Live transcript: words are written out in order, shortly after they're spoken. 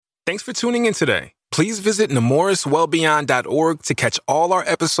Thanks for tuning in today. Please visit nemoriswellbeyond.org to catch all our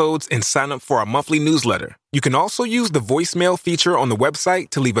episodes and sign up for our monthly newsletter. You can also use the voicemail feature on the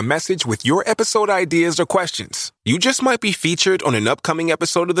website to leave a message with your episode ideas or questions. You just might be featured on an upcoming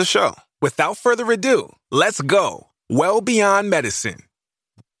episode of the show. Without further ado, let's go. Well Beyond Medicine.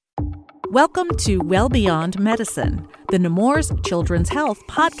 Welcome to Well Beyond Medicine, the Nemours Children's Health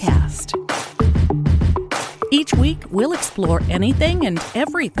podcast. Each week, we'll explore anything and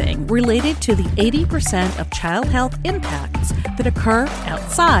everything related to the 80% of child health impacts that occur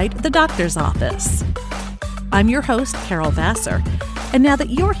outside the doctor's office. I'm your host, Carol Vassar, and now that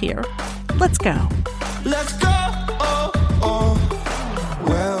you're here, let's go. Let's go,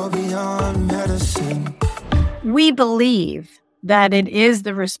 well beyond medicine. We believe that it is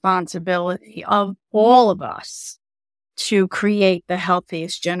the responsibility of all of us to create the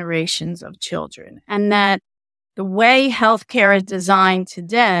healthiest generations of children, and that the way healthcare is designed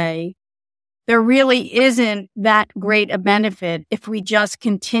today, there really isn't that great a benefit if we just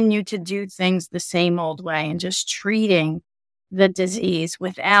continue to do things the same old way and just treating the disease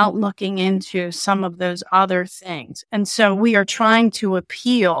without looking into some of those other things. And so we are trying to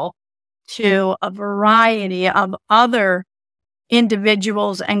appeal to a variety of other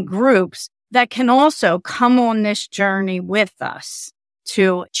individuals and groups that can also come on this journey with us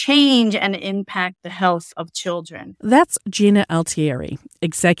to change and impact the health of children. That's Gina Altieri,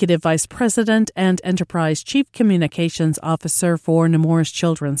 Executive Vice President and Enterprise Chief Communications Officer for Nemours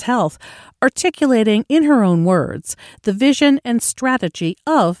Children's Health, articulating in her own words the vision and strategy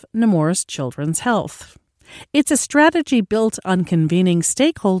of Nemours Children's Health. It's a strategy built on convening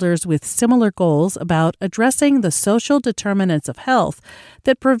stakeholders with similar goals about addressing the social determinants of health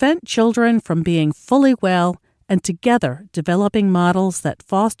that prevent children from being fully well and together developing models that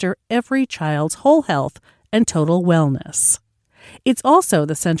foster every child's whole health and total wellness. It's also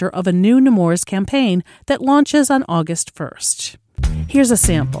the center of a new Nemours campaign that launches on August 1st. Here's a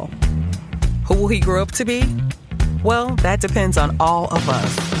sample. Who will he grow up to be? Well, that depends on all of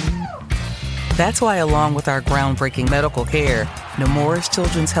us. That's why, along with our groundbreaking medical care, Nemours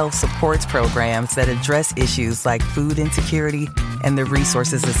Children's Health supports programs that address issues like food insecurity and the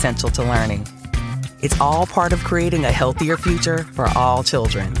resources essential to learning. It's all part of creating a healthier future for all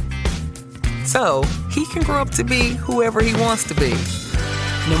children. So, he can grow up to be whoever he wants to be.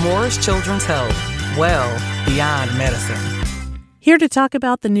 Nemours Children's Health, well beyond medicine. Here to talk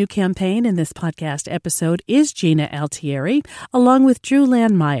about the new campaign in this podcast episode is Gina Altieri, along with Drew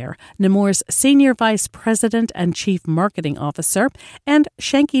Landmeyer, Nemours Senior Vice President and Chief Marketing Officer, and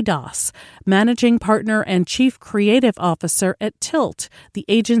Shanky Das, Managing Partner and Chief Creative Officer at Tilt, the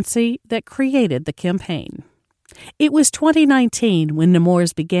agency that created the campaign. It was 2019 when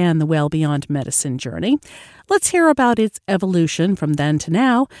Nemours began the Well Beyond Medicine journey. Let's hear about its evolution from then to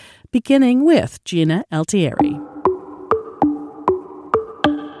now, beginning with Gina Altieri.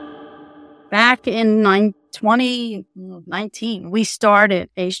 Back in 2019, we started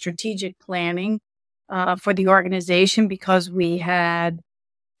a strategic planning for the organization because we had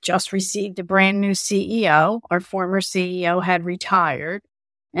just received a brand new CEO. Our former CEO had retired,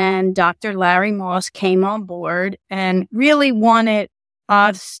 and Dr. Larry Moss came on board and really wanted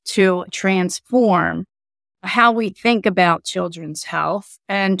us to transform how we think about children's health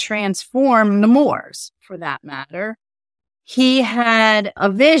and transform Nemours, for that matter. He had a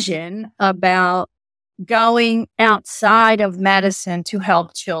vision about going outside of medicine to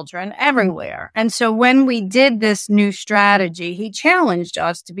help children everywhere. And so when we did this new strategy, he challenged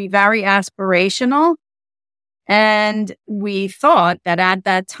us to be very aspirational. And we thought that at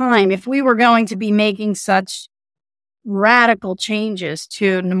that time, if we were going to be making such radical changes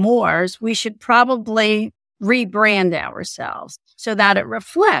to Nemours, we should probably rebrand ourselves so that it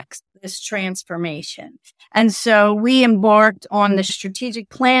reflects this transformation. And so we embarked on the strategic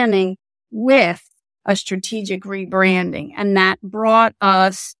planning with a strategic rebranding, and that brought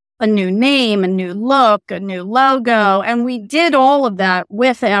us a new name, a new look, a new logo, and we did all of that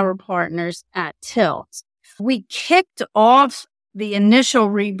with our partners at Tilt. We kicked off the initial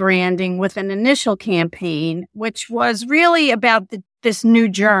rebranding with an initial campaign, which was really about this new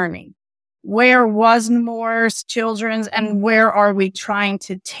journey. Where was Nemours Children's and where are we trying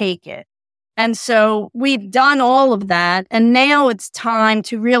to take it? And so we've done all of that. And now it's time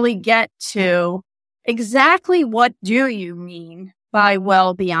to really get to exactly what do you mean by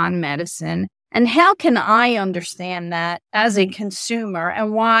well beyond medicine? And how can I understand that as a consumer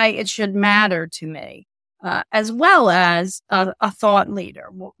and why it should matter to me, as well as a thought leader?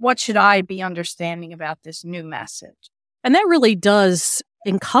 What should I be understanding about this new message? And that really does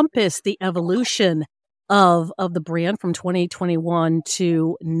encompass the evolution of the brand from 2021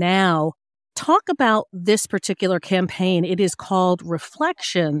 to now. Talk about this particular campaign. It is called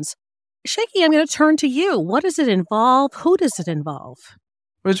Reflections. Shaky, I'm going to turn to you. What does it involve? Who does it involve?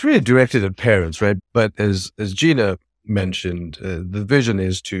 Well, it's really directed at parents, right? But as Gina mentioned, the vision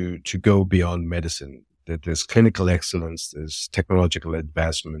is to go beyond medicine. That there's clinical excellence, there's technological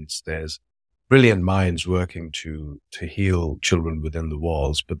advancements, there's brilliant minds working to heal children within the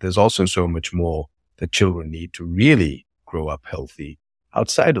walls. But there's also so much more that children need to really grow up healthy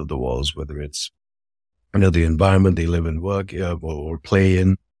outside of the walls, whether it's the environment they live and work or play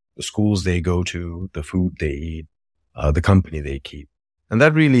in, the schools they go to, the food they eat, the company they keep. And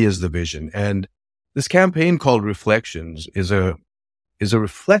that really is the vision. And this campaign called Reflections is a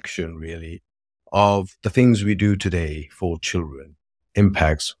reflection really of the things we do today for children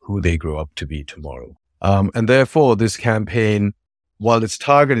impacts who they grow up to be tomorrow. And therefore this campaign, while it's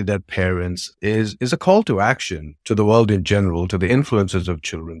targeted at parents, is a call to action to the world in general, to the influencers of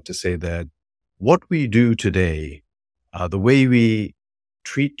children, to say that what we do today, the way we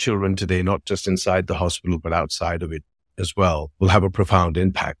treat children today, not just inside the hospital, but outside of it as well, will have a profound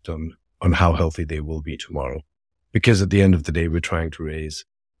impact on how healthy they will be tomorrow. Because at the end of the day, we're trying to raise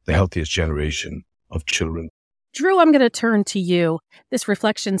the healthiest generation of children. Drew, I'm going to turn to you. This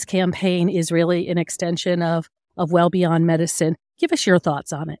Reflections campaign is really an extension of Well Beyond Medicine. Give us your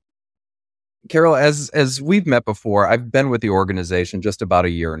thoughts on it. Carol, as we've met before, I've been with the organization just about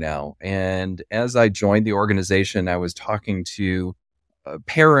a year now. And as I joined the organization, I was talking to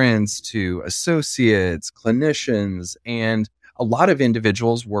parents, to associates, clinicians, and a lot of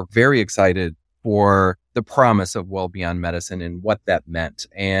individuals were very excited for the promise of Well Beyond Medicine and what that meant.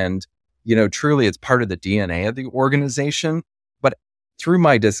 And, truly it's part of the DNA of the organization. But through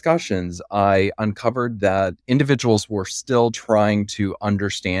my discussions, I uncovered that individuals were still trying to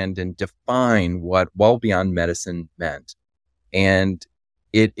understand and define what Well Beyond Medicine meant. And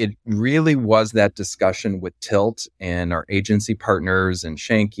it really was that discussion with Tilt and our agency partners and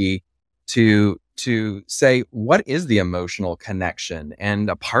Shanky to say, what is the emotional connection? And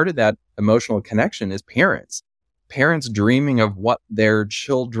a part of that emotional connection is parents dreaming of what their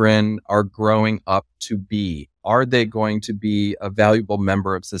children are growing up to be. Are they going to be a valuable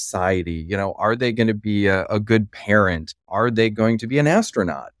member of society? Are they going to be a good parent? Are they going to be an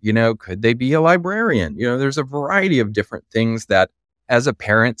astronaut? Could they be a librarian? There's a variety of different things that as a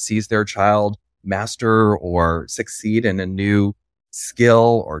parent sees their child master or succeed in a new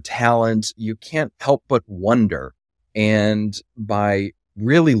skill or talent, you can't help but wonder. And by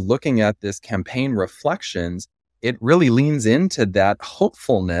really looking at this campaign Reflections, it really leans into that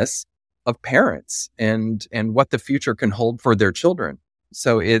hopefulness of parents and what the future can hold for their children.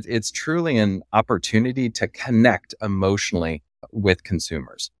 So it's truly an opportunity to connect emotionally with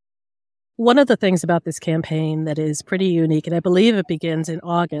consumers. One of the things about this campaign that is pretty unique, and I believe it begins in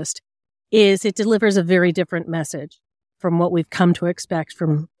August, is it delivers a very different message from what we've come to expect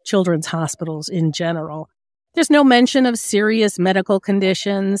from children's hospitals in general. There's no mention of serious medical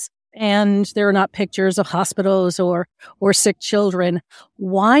conditions, and there are not pictures of hospitals or sick children.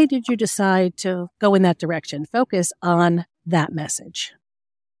 Why did you decide to go in that direction, focus on that message?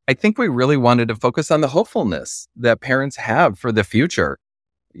 I think we really wanted to focus on the hopefulness that parents have for the future.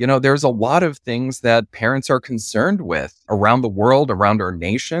 There's a lot of things that parents are concerned with around the world, around our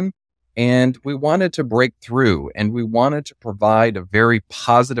nation. And we wanted to break through, and we wanted to provide a very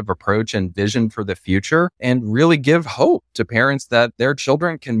positive approach and vision for the future and really give hope to parents that their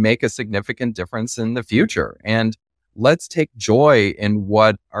children can make a significant difference in the future. And let's take joy in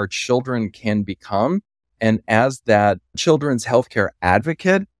what our children can become. And as that children's healthcare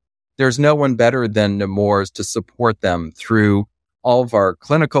advocate, there's no one better than Nemours to support them through all of our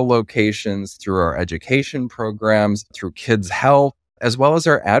clinical locations, through our education programs, through Kids Health, as well as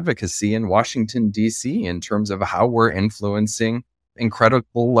our advocacy in Washington, D.C. in terms of how we're influencing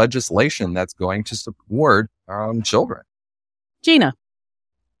incredible legislation that's going to support our own children. Gina.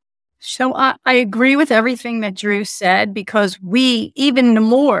 So I agree with everything that Drew said, because even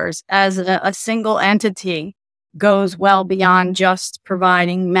Nemours as a single entity goes well beyond just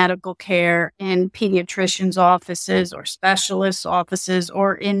providing medical care in pediatricians' offices or specialists' offices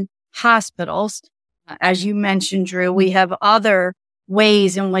or in hospitals. As you mentioned, Drew, we have other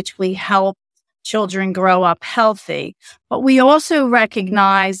ways in which we help children grow up healthy. But we also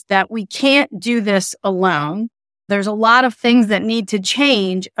recognize that we can't do this alone. There's a lot of things that need to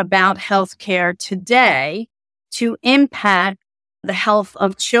change about healthcare today to impact the health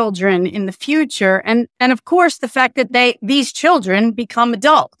of children in the future. And of course, the fact that these children become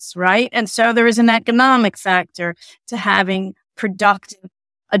adults, right? And so there is an economic factor to having productive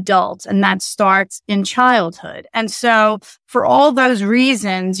adults, and that starts in childhood. And so for all those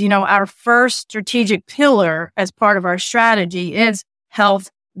reasons, our first strategic pillar as part of our strategy is health,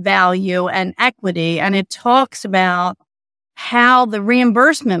 value, and equity. And it talks about how the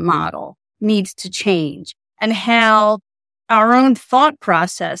reimbursement model needs to change and how our own thought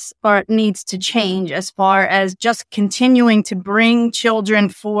process needs to change as far as just continuing to bring children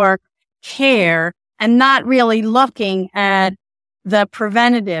for care and not really looking at the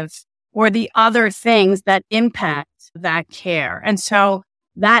preventative or the other things that impact that care. And so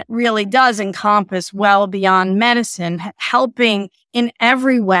that really does encompass well beyond medicine, helping in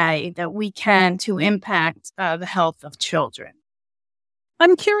every way that we can to impact the health of children.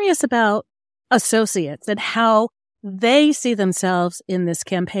 I'm curious about associates and how they see themselves in this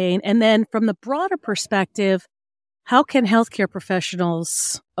campaign. And then from the broader perspective, how can healthcare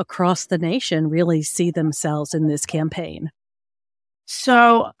professionals across the nation really see themselves in this campaign?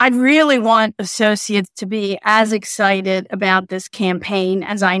 So I really want associates to be as excited about this campaign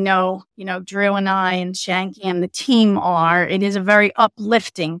as I know, Drew and I and Shanky and the team are. It is a very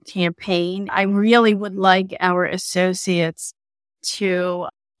uplifting campaign. I really would like our associates to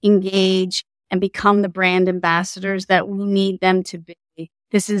engage and become the brand ambassadors that we need them to be.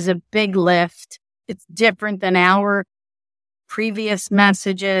 This is a big lift. It's different than our previous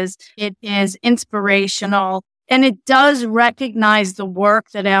messages. It is inspirational. And it does recognize the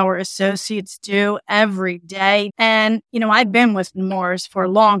work that our associates do every day. And, I've been with Nemours for a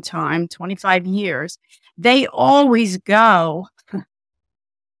long time, 25 years. They always go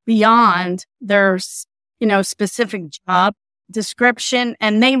beyond their, specific job description.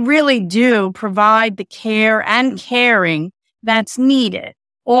 And they really do provide the care and caring that's needed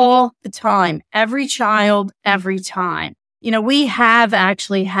all the time, every child, every time. We have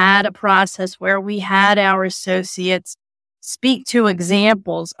actually had a process where we had our associates speak to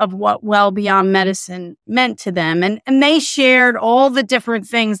examples of what well beyond medicine meant to them. And they shared all the different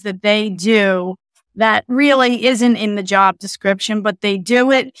things that they do that really isn't in the job description, but they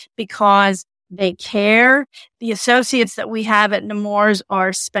do it because they care. The associates that we have at Nemours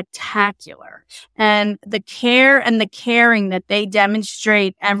are spectacular. And the care and the caring that they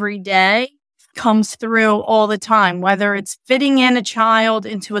demonstrate every day comes through all the time, whether it's fitting in a child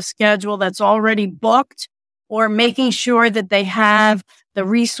into a schedule that's already booked or making sure that they have the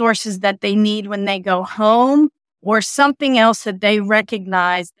resources that they need when they go home or something else that they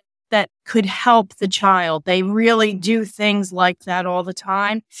recognize that could help the child. They really do things like that all the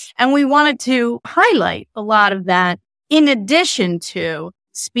time. And we wanted to highlight a lot of that in addition to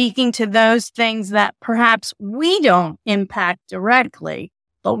speaking to those things that perhaps we don't impact directly,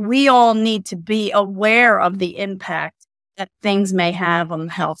 but we all need to be aware of the impact that things may have on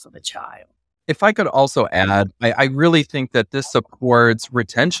the health of a child. If I could also add, I really think that this supports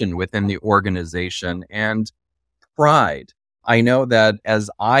retention within the organization and pride. I know that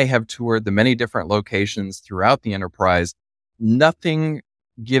as I have toured the many different locations throughout the enterprise, nothing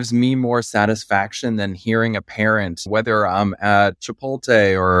gives me more satisfaction than hearing a parent, whether I'm at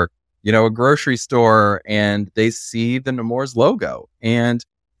Chipotle or, a grocery store, and they see the Nemours logo and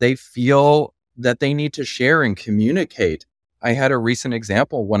they feel that they need to share and communicate. I had a recent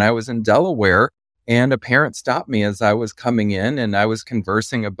example when I was in Delaware, and a parent stopped me as I was coming in and I was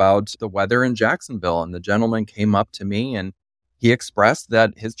conversing about the weather in Jacksonville. And the gentleman came up to me and he expressed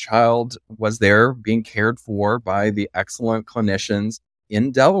that his child was there being cared for by the excellent clinicians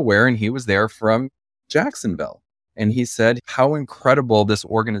in Delaware, and he was there from Jacksonville. And he said how incredible this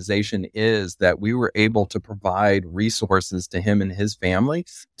organization is that we were able to provide resources to him and his family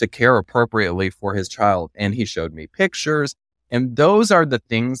to care appropriately for his child. And he showed me pictures. And those are the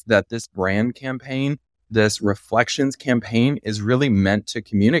things that this brand campaign, this reflections campaign is really meant to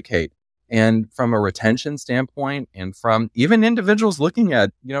communicate. And from a retention standpoint and from even individuals looking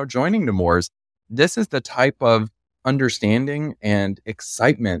at, joining Nemours, this is the type of understanding and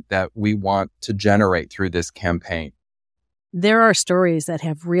excitement that we want to generate through this campaign. There are stories that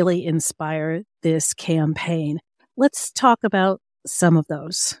have really inspired this campaign. Let's talk about some of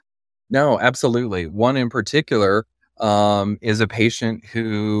those. No, absolutely. One in particular is a patient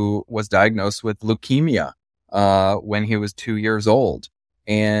who was diagnosed with leukemia when he was 2 years old.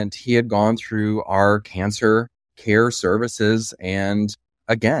 And he had gone through our cancer care services. And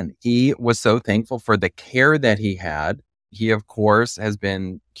again, he was so thankful for the care that he had. He, of course, has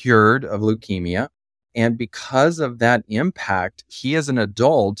been cured of leukemia. And because of that impact, he as an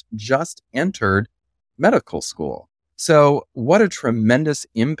adult just entered medical school. So what a tremendous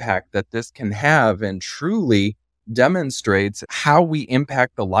impact that this can have, and truly demonstrates how we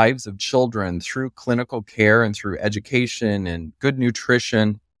impact the lives of children through clinical care and through education and good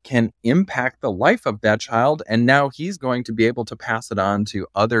nutrition can impact the life of that child. And now he's going to be able to pass it on to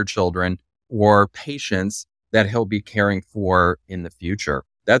other children or patients that he'll be caring for in the future.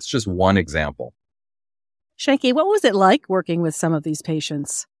 That's just one example. Shanky, what was it like working with some of these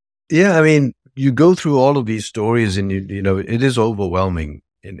patients? Yeah, I mean, you go through all of these stories and you know, it is overwhelming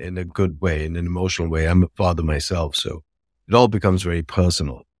in a good way, in an emotional way. I'm a father myself, so it all becomes very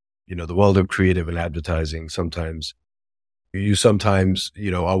personal. You know, the world of creative and advertising, sometimes,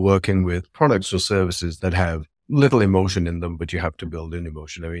 you know, are working with products or services that have little emotion in them, but you have to build in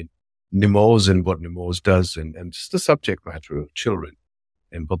emotion. I mean, Nemours and what Nemours does and just the subject matter of children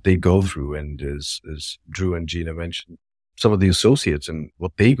and what they go through. And as Drew and Gina mentioned, some of the associates and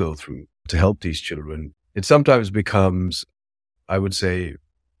what they go through to help these children, it sometimes becomes, I would say,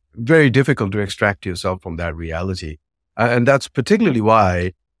 very difficult to extract yourself from that reality. And that's particularly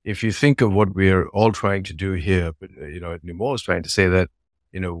why, if you think of what we're all trying to do here, you know, at Nemours, trying to say that,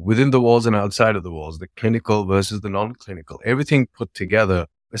 you know, within the walls and outside of the walls, the clinical versus the non-clinical, everything put together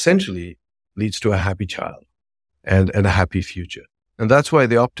essentially leads to a happy child and a happy future. And that's why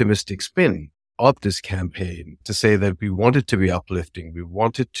the optimistic spin of this campaign, to say that we want it to be uplifting, we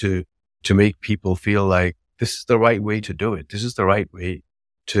wanted to make people feel like this is the right way to do it. This is the right way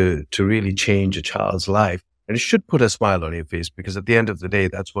to really change a child's life. And it should put a smile on your face, because at the end of the day,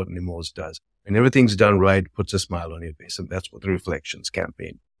 that's what Nemours does. And everything's done right, puts a smile on your face. And that's what the Reflections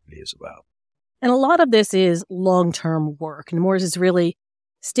campaign really is about. And a lot of this is long-term work. Nemours is really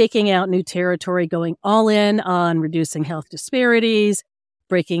staking out new territory, going all in on reducing health disparities,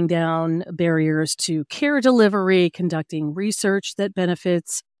 breaking down barriers to care delivery, conducting research that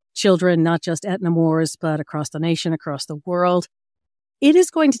benefits children, not just at Nemours, but across the nation, across the world. It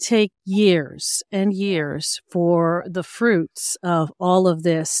is going to take years and years for the fruits of all of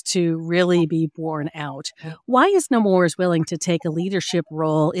this to really be borne out. Why is Nemours willing to take a leadership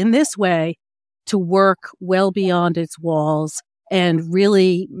role in this way to work well beyond its walls and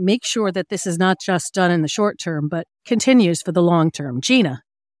really make sure that this is not just done in the short term, but continues for the long term? Gina.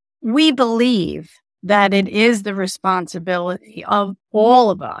 We believe that it is the responsibility of all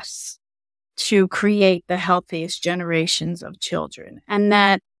of us to create the healthiest generations of children, and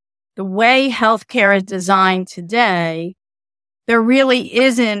that the way healthcare is designed today, there really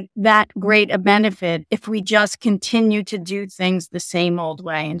isn't that great a benefit if we just continue to do things the same old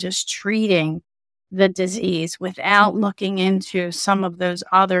way and just treating the disease without looking into some of those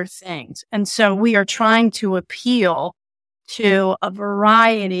other things. And so we are trying to appeal to a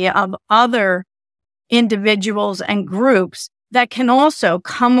variety of other individuals and groups that can also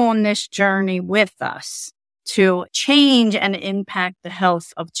come on this journey with us to change and impact the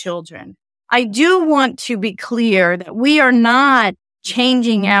health of children. I do want to be clear that we are not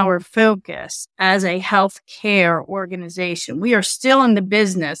changing our focus as a healthcare organization. We are still in the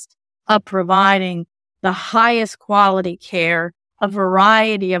business of providing the highest quality care, a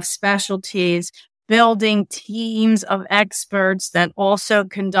variety of specialties, building teams of experts that also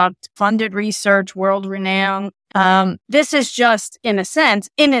conduct funded research, world-renowned. This is just, in a sense,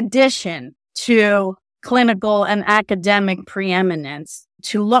 in addition to clinical and academic preeminence,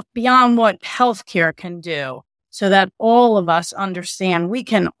 to look beyond what healthcare can do so that all of us understand we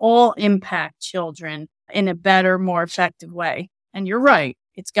can all impact children in a better, more effective way. And you're right,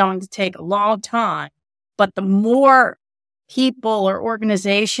 it's going to take a long time, but the more people or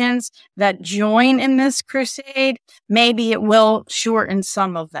organizations that join in this crusade, maybe it will shorten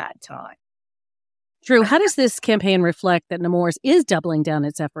some of that time. Drew, how does this campaign reflect that Nemours is doubling down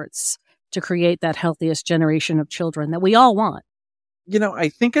its efforts to create that healthiest generation of children that we all want? You know, I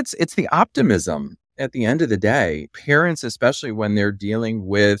think it's the optimism at the end of the day. Parents, especially when they're dealing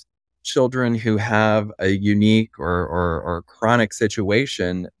with children who have a unique or chronic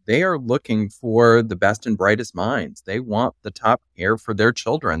situation, they are looking for the best and brightest minds. They want the top care for their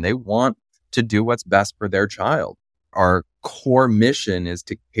children. They want to do what's best for their child. Our core mission is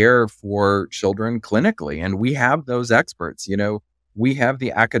to care for children clinically, and we have those experts. You know, we have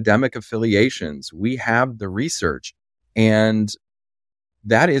the academic affiliations, we have the research, and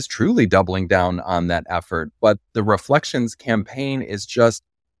that is truly doubling down on that effort. But the Reflections campaign is just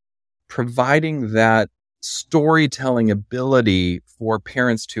providing that storytelling ability for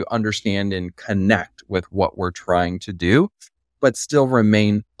parents to understand and connect with what we're trying to do, but still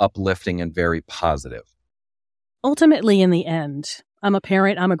remain uplifting and very positive. Ultimately, in the end, I'm a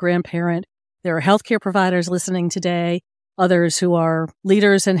parent, I'm a grandparent. There are healthcare providers listening today, others who are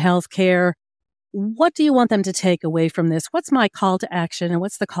leaders in healthcare. What do you want them to take away from this? What's my call to action, and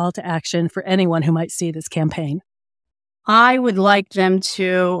what's the call to action for anyone who might see this campaign? I would like them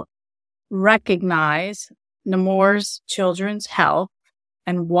to recognize Nemours Children's Health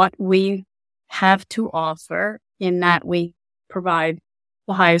and what we have to offer, in that we provide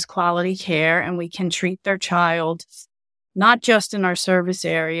the highest quality care and we can treat their child not just in our service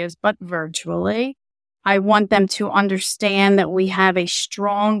areas, but virtually. I want them to understand that we have a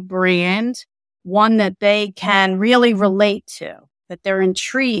strong brand, one that they can really relate to, that they're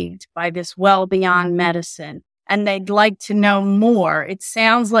intrigued by this well beyond medicine and they'd like to know more. It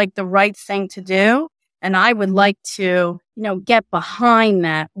sounds like the right thing to do. And I would like to, get behind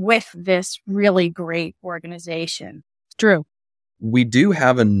that with this really great organization. Drew. We do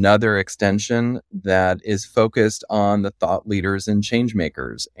have another extension that is focused on the thought leaders and change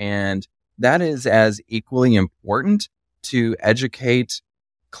makers. And that is as equally important to educate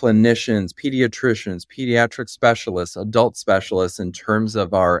clinicians, pediatricians, pediatric specialists, adult specialists in terms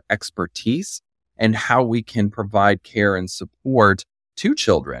of our expertise and how we can provide care and support to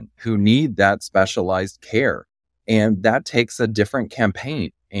children who need that specialized care. And that takes a different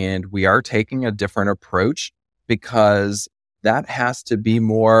campaign. And we are taking a different approach because that has to be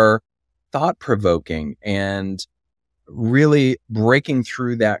more thought-provoking and really breaking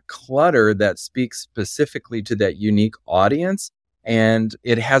through that clutter that speaks specifically to that unique audience. And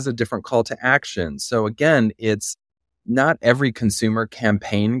it has a different call to action. So again, it's not every consumer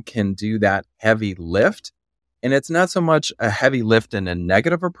campaign can do that heavy lift. And it's not so much a heavy lift in a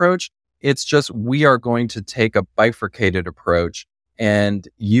negative approach. It's just we are going to take a bifurcated approach and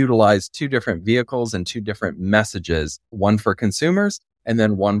utilize two different vehicles and two different messages, one for consumers and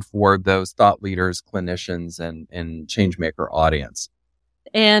then one for those thought leaders, clinicians, and change maker audience.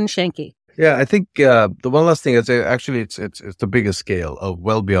 And Shanky. Yeah, I think the one last thing is actually it's the bigger scale of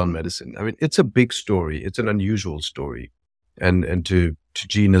well beyond medicine. I mean, it's a big story. It's an unusual story. And to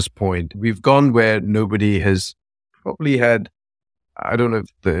Gina's point, we've gone where nobody has probably had, I don't know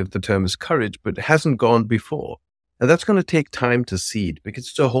if the term is courage, but hasn't gone before. And that's going to take time to seed because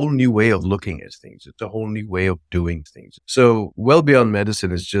it's a whole new way of looking at things. It's a whole new way of doing things. So well beyond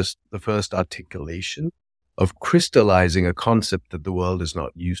medicine is just the first articulation of crystallizing a concept that the world is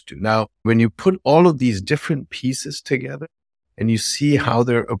not used to. Now, when you put all of these different pieces together and you see how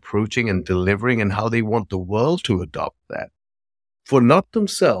they're approaching and delivering and how they want the world to adopt that for not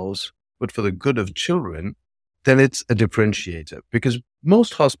themselves, but for the good of children, then it's a differentiator because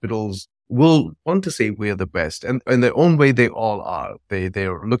most hospitals will want to say we're the best. And in their own way, they all are.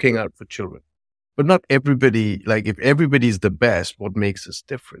 They're looking out for children. But not everybody, like if everybody's the best, what makes us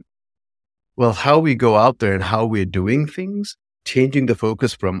different? Well, how we go out there and how we're doing things, changing the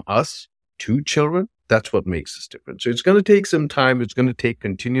focus from us to children, that's what makes us different. So it's going to take some time. It's going to take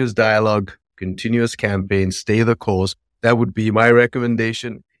continuous dialogue, continuous campaigns, stay the course. That would be my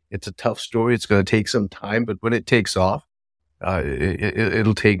recommendation. It's a tough story. It's going to take some time, but when it takes off,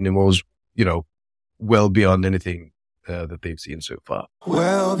 it'll take Nemours, well beyond anything that they've seen so far.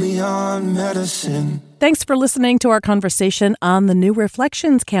 Well beyond medicine. Thanks for listening to our conversation on the New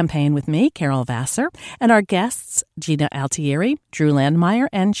Reflections campaign with me, Carol Vassar, and our guests, Gina Altieri, Drew Landmeyer,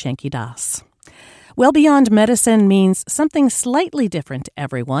 and Shanky Das. Well beyond medicine means something slightly different to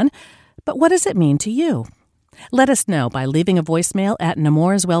everyone, but what does it mean to you? Let us know by leaving a voicemail at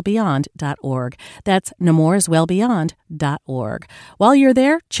nemourswellbeyond.org. That's nemourswellbeyond.org. While you're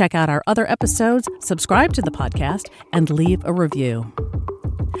there, check out our other episodes, subscribe to the podcast, and leave a review.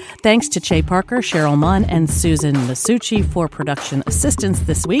 Thanks to Che Parker, Cheryl Munn, and Susan Masucci for production assistance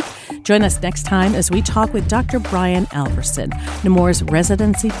this week. Join us next time as we talk with Dr. Brian Alverson, Nemours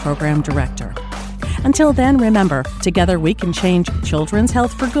Residency Program Director. Until then, remember, together we can change children's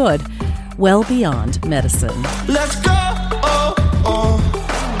health for good, well beyond medicine. Let's go,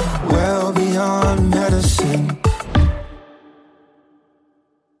 well beyond medicine.